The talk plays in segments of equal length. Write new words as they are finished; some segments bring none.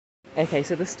Okay,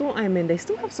 so the store I'm in, they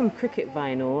still have some cricket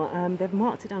vinyl. They've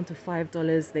marked it down to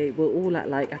 $5. They were all at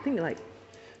like, I think like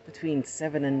between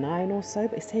 7 and 9 or so,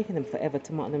 but it's taken them forever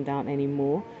to mark them down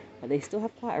anymore. But they still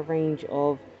have quite a range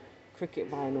of cricket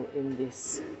vinyl in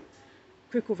this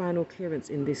cricket vinyl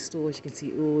clearance in this store. As you can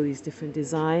see, all these different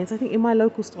designs. I think in my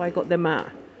local store I got them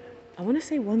at, I want to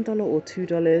say $1 or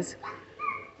 $2.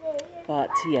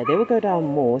 But yeah, they will go down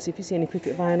more. So if you see any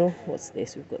cricket vinyl, what's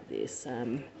this? We've got this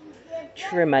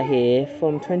trimmer here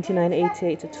from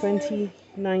 $29.88 to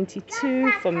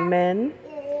 $20.92 for men.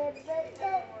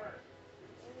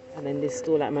 And then this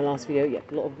store, like my last video, yeah,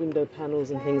 a lot of window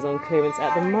panels and things on clearance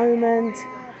at the moment.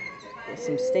 There's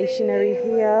some stationery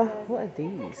here. What are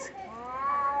these?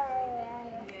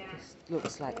 This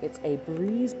looks like it's a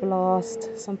Breeze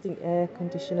Blast something air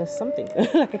conditioner, something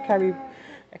like a carry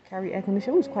air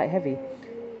conditioner. Oh, it's quite heavy.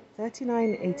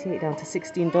 $39.88 down to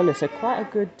 $16, so quite a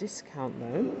good discount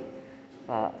though.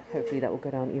 But hopefully that will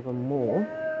go down even more.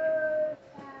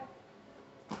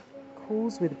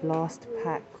 Cools with Blast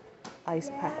Pack, Ice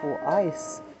Pack or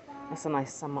Ice. That's a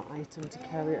nice summer item to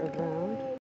carry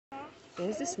around.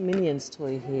 There's this Minions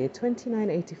toy here,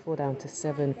 $29.84 down to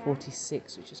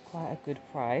 $7.46, which is quite a good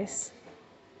price.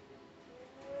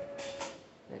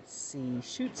 Let's see,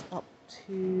 shoots up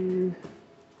to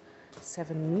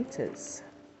 7 meters,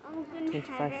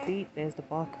 25 feet. There's the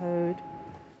barcode.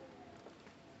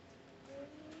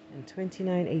 And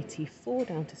 $29.84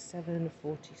 down to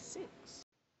 $7.46.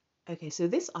 Okay, so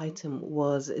this item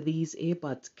was these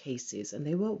earbud cases, and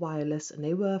they were wireless, and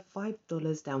they were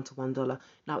 $5 down to $1.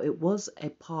 Now it was a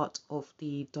part of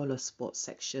the dollar spot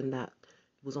section that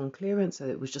was on clearance, so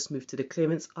it was just moved to the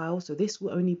clearance aisle. So this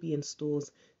will only be in stores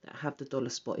that have the dollar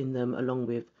spot in them, along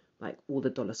with like all the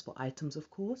dollar spot items, of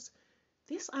course.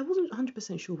 This, I wasn't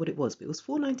 100% sure what it was, but it was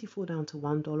 $4.94 down to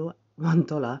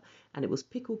 $1, and it was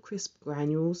pickle crisp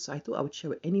granules. So I thought I would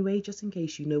show it anyway, just in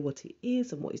case you know what it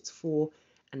is and what it's for,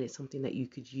 and it's something that you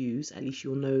could use. At least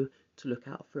you'll know to look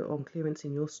out for it on clearance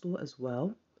in your store as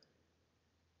well.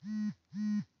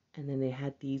 And then they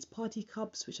had these party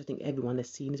cups, which I think everyone has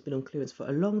seen has been on clearance for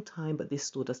a long time, but this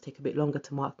store does take a bit longer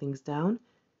to mark things down.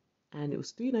 And it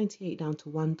was $3.98 down to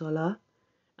 $1.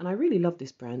 And I really love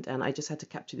this brand, and I just had to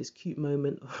capture this cute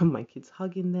moment of my kids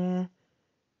hugging there.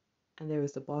 And there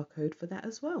is the barcode for that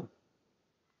as well.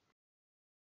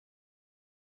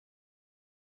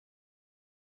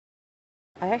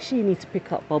 I actually need to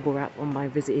pick up bubble wrap on my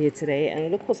visit here today, and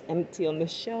look what's empty on the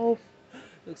shelf.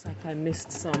 Looks like I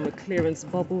missed some clearance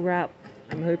bubble wrap.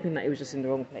 I'm hoping that it was just in the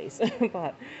wrong place,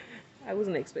 but I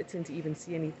wasn't expecting to even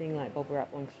see anything like bubble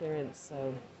wrap on clearance,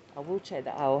 so I will check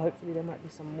that out. Hopefully there might be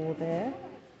some more there.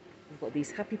 We've got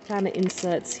these Happy Planner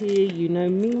inserts here. You know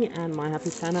me and my Happy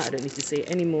Planner. I don't need to say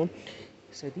it anymore.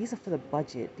 So these are for the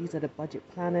budget. These are the budget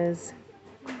planners.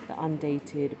 The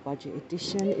undated budget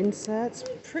edition inserts.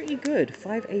 Pretty good.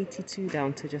 $5.82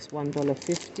 down to just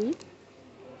 $1.50.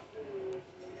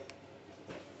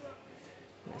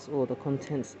 That's all the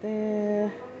contents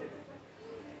there.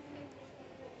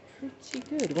 Pretty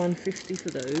good. $1.50 for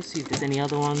those. See if there's any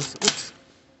other ones. Oops.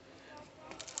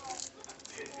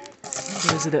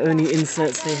 Those are the only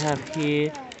inserts they have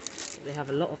here. They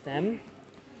have a lot of them.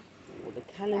 All the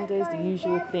calendars, the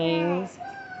usual things.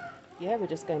 Yeah, we're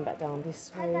just going back down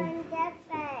this way.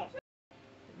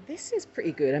 This is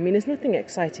pretty good. I mean, there's nothing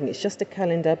exciting. It's just a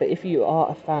calendar, but if you are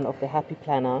a fan of the Happy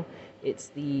Planner, it's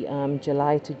the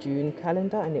July to June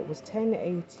calendar, and it was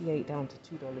 $10.88 down to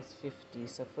 $2.50.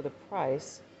 So for the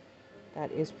price,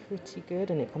 that is pretty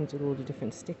good, and it comes with all the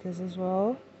different stickers as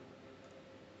well.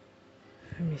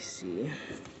 Let me see.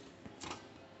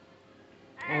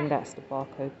 And that's the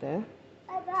barcode there.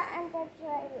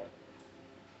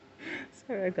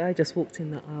 Sorry, a guy just walked in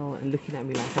the aisle and looking at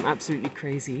me like I'm absolutely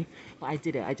crazy. But I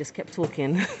did it. I just kept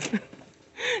talking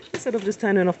instead of just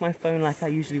turning off my phone like I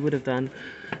usually would have done.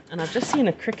 And I've just seen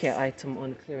a cricket item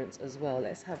on clearance as well.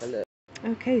 Let's have a look.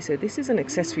 Okay, so this is an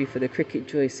accessory for the Cricket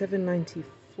Joy. $7.94.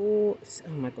 Oh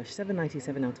my gosh,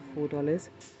 $7.97 out of $4.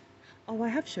 Oh, I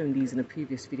have shown these in a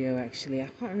previous video actually. I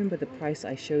can't remember the price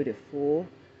I showed it for,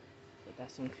 but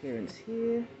that's on clearance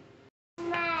here.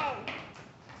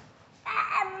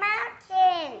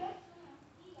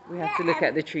 We have to look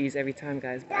at the trees every time,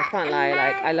 guys, but I can't lie,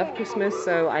 like, I love Christmas,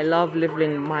 so I love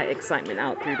living my excitement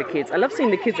out through the kids. I love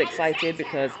seeing the kids excited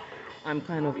because I'm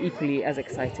kind of equally as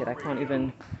excited. I can't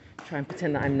even try and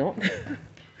pretend that I'm not.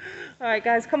 All right,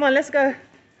 guys, come on, let's go.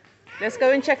 Let's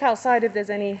go and check outside if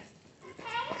there's any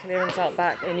clearance out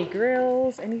back, any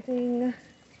grills, anything.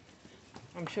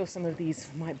 I'm sure some of these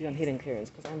might be on hidden clearance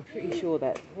because I'm pretty sure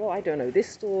that, well, I don't know, this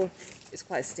store is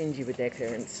quite stingy with their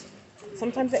clearance.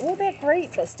 Sometimes they're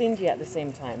great, but stingy at the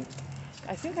same time.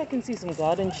 I think I can see some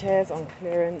garden chairs on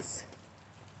clearance.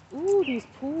 Ooh, these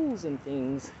pools and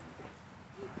things.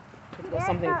 We've got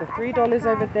something for $3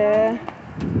 over there.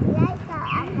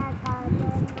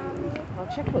 I'll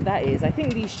check what that is. I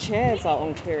think these chairs are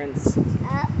on clearance.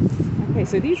 Okay,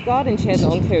 so these garden chairs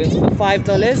are on clearance for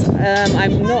 $5.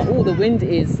 I'm not. Oh, the wind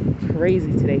is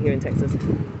crazy today here in Texas.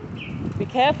 Be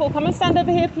careful. Come and stand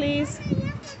over here, please.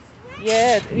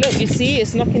 Yeah, look, you see,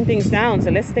 it's knocking things down.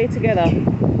 So let's stay together.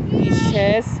 These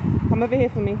chairs. Come over here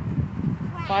for me.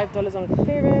 $5 on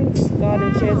clearance.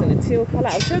 Garden chairs in a teal color.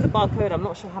 I'll show the barcode. I'm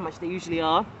not sure how much they usually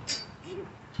are.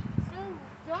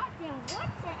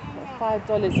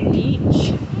 $5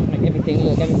 each. Like everything,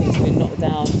 look, everything's been knocked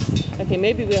down. Okay,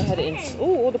 maybe we'll head in.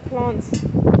 Oh, all the plants.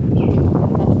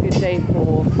 Not a good day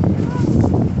for.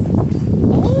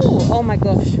 Oh my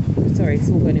gosh. Sorry, it's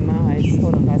all going in my eyes.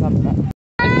 Hold on, guys, I'll be back.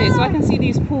 Okay, so I can see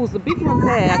these pools. The big one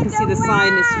there, I can see the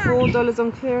sign is $4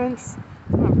 on clearance.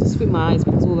 I have to squint my eyes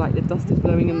because all like the dust is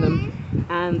blowing in them.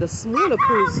 And the smaller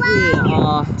pools here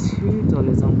are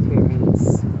 $2 on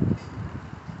clearance.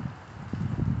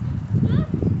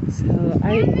 So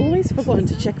I've always forgotten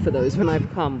to check for those when I've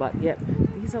come, but yep,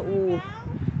 these are all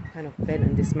kind of bent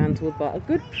and dismantled, but a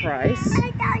good price.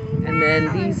 And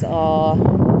then these are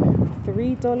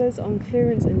 $3 on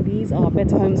clearance, and these are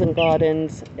Better Homes and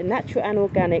Gardens, a natural and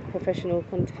organic professional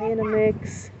container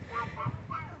mix,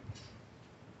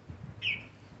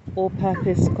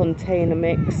 all-purpose container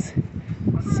mix,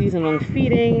 season-long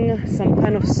feeding, some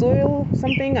kind of soil,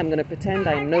 something. I'm going to pretend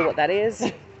I know what that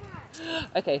is.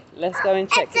 Okay, let's go and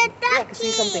check. Oh, I can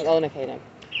see something. Oh, okay, no.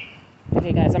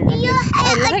 Okay, guys, I'm rambling.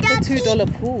 I like the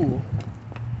 $2 pool.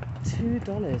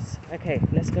 $2. Okay,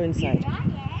 let's go inside.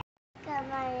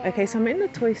 Okay, so I'm in the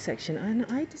toy section, and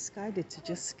I decided to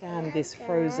just scan this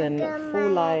frozen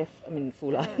full life.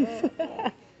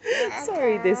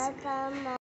 Sorry, this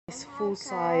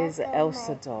full-size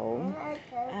Elsa doll,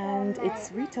 and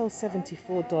it's retail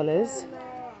 $74. So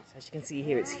as you can see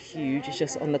here, it's huge. It's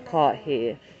just on the cart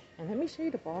here. And let me show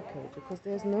you the barcode because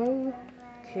there's no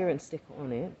clearance sticker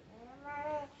on it.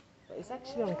 But it's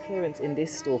actually on clearance in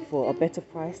this store for a better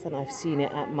price than I've seen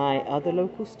it at my other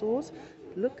local stores.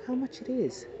 Look how much it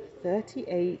is.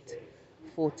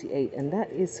 $38.48, and that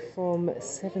is from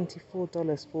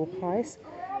 $74 full price.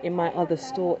 In my other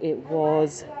store it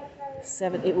was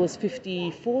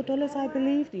 $54, I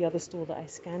believe, the other store that I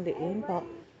scanned it in, but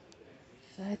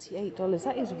 $38,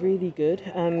 that is really good.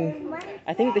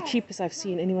 I think the cheapest I've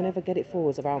seen anyone ever get it for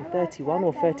was around $31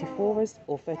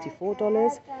 or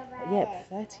 $34. Yep,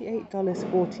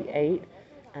 $38.48,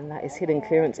 and that is hidden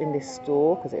clearance in this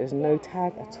store because there is no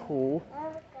tag at all.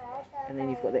 And then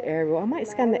you've got the aerial. I might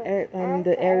scan the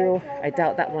aerial. I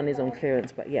doubt that one is on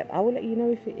clearance, but yeah, I will let you know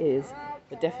if it is.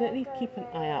 But definitely keep an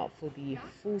eye out for the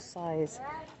full-size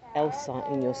Elsa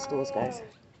in your stores, guys.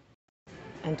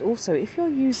 And also, if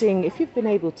you've been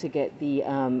able to get the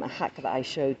hack that I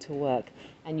showed to work,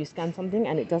 and you scan something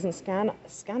and it doesn't scan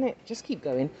it, just keep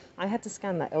going. I had to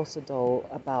scan that Elsa doll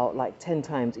about like 10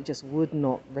 times. It just would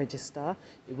not register.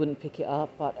 It wouldn't pick it up,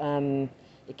 but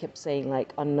it kept saying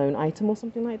like unknown item or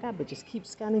something like that. But just keep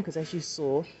scanning, because as you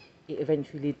saw, it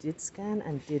eventually did scan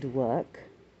and did work.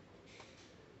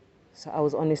 So I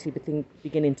was honestly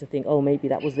beginning to think, oh, maybe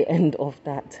that was the end of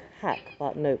that hack,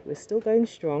 but no, we're still going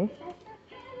strong.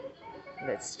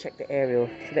 Let's check the aerial.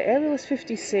 So the aerial was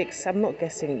 56. I'm not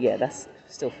guessing. Yeah, that's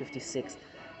still 56.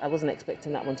 I wasn't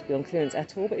expecting that one to be on clearance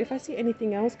at all. But if I see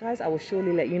anything else, guys, I will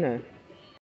surely let you know.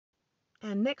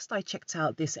 And next I checked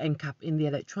out this end cap in the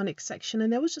electronics section,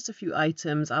 and there was just a few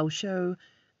items I'll show,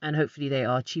 and hopefully they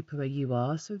are cheaper where you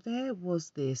are. So there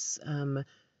was this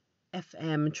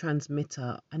FM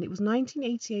transmitter, and it was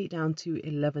 $19.88 down to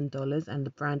 $11, and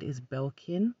the brand is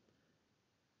Belkin.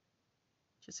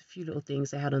 Just a few little things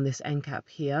they had on this end cap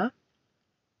here.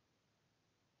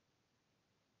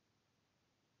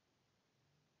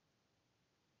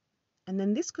 And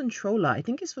then this controller, I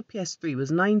think it's for PS3, was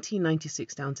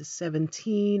 $19.96 down to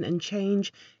 $17 and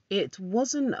change. It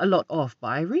wasn't a lot off, but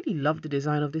I really loved the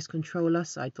design of this controller,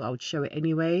 so I thought I would show it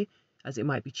anyway, as it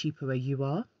might be cheaper where you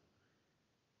are.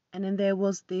 And then there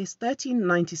was this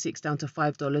 $13.96 down to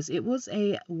 $5. It was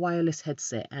a wireless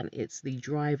headset, and it's the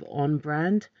Drive On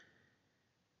brand.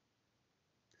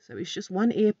 So it's just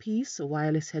one earpiece, a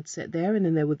wireless headset there, and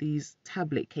then there were these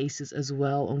tablet cases as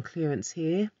well on clearance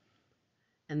here.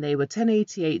 And they were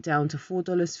 $10.88 down to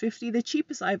 $4.50. The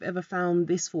cheapest I've ever found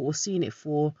this for or seen it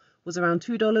for was around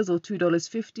 $2 or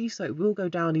 $2.50, so it will go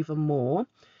down even more.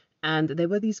 And there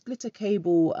were these glitter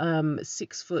cable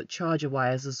 6-foot charger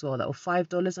wires as well that were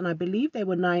 $5, and I believe they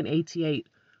were $9.88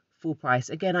 full price.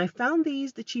 Again, I found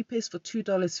these the cheapest for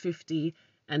 $2.50,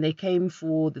 And they came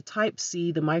for the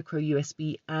Type-C, the micro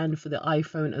USB, and for the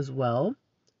iPhone as well.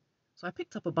 So I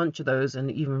picked up a bunch of those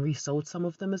and even resold some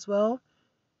of them as well.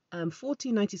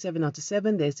 $14.97 out of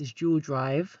 7. There's this dual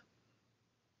drive.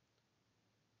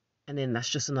 And then that's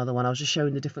just another one. I was just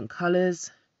showing the different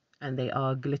colors, and they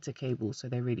are glitter cables, so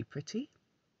they're really pretty.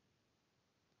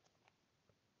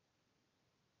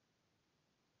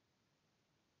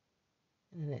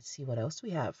 And let's see what else we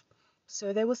have.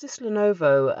 So there was this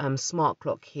Lenovo smart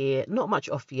clock here, not much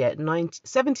off yet,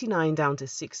 79 down to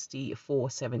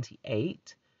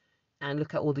 64.78. And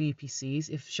look at all the UPCs.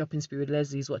 If Shopping Spree with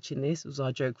Leslie's watching this, it was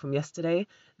our joke from yesterday.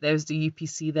 There's the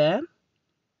UPC there.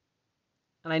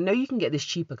 And I know you can get this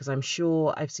cheaper because I'm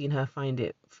sure I've seen her find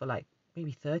it for like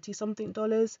maybe 30 something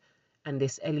dollars. And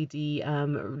this LED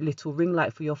little ring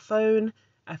light for your phone.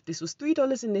 This was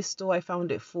 $3 in this store. I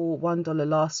found it for $1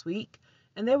 last week.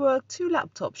 And there were 2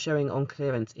 laptops showing on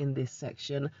clearance in this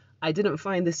section. I didn't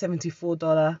find the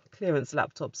 $74 clearance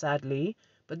laptop, sadly.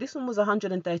 But this one was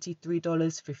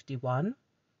 $133.51.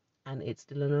 And it's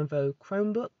the Lenovo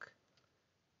Chromebook.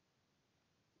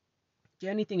 The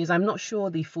only thing is I'm not sure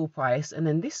the full price. And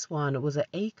then this one was an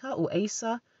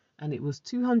Acer, and it was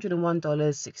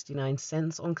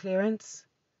 $201.69 on clearance.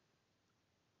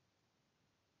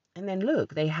 And then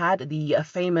look, they had the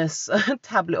famous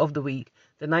tablet of the week,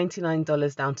 the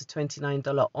 $99 down to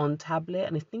 $29 on tablet.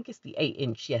 And I think it's the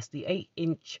 8-inch. Yes, the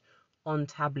 8-inch on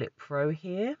tablet Pro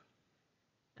here.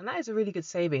 And that is a really good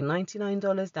saving,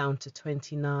 $99 down to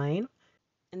 $29.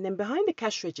 And then behind the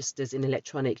cash registers in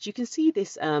electronics, you can see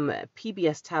this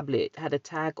PBS tablet had a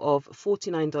tag of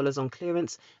 $49 on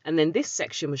clearance. And then this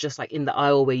section was just like in the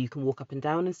aisle where you can walk up and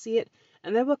down and see it.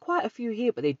 And there were quite a few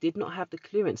here, but they did not have the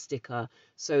clearance sticker.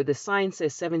 So the sign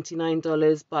says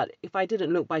 $79, but if I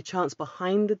didn't look by chance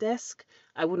behind the desk,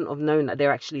 I wouldn't have known that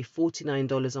they're actually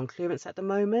 $49 on clearance at the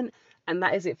moment. And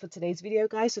that is it for today's video,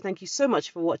 guys. So thank you so much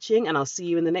for watching, and I'll see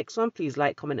you in the next one. Please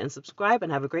like, comment, and subscribe,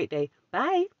 and have a great day.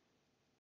 Bye.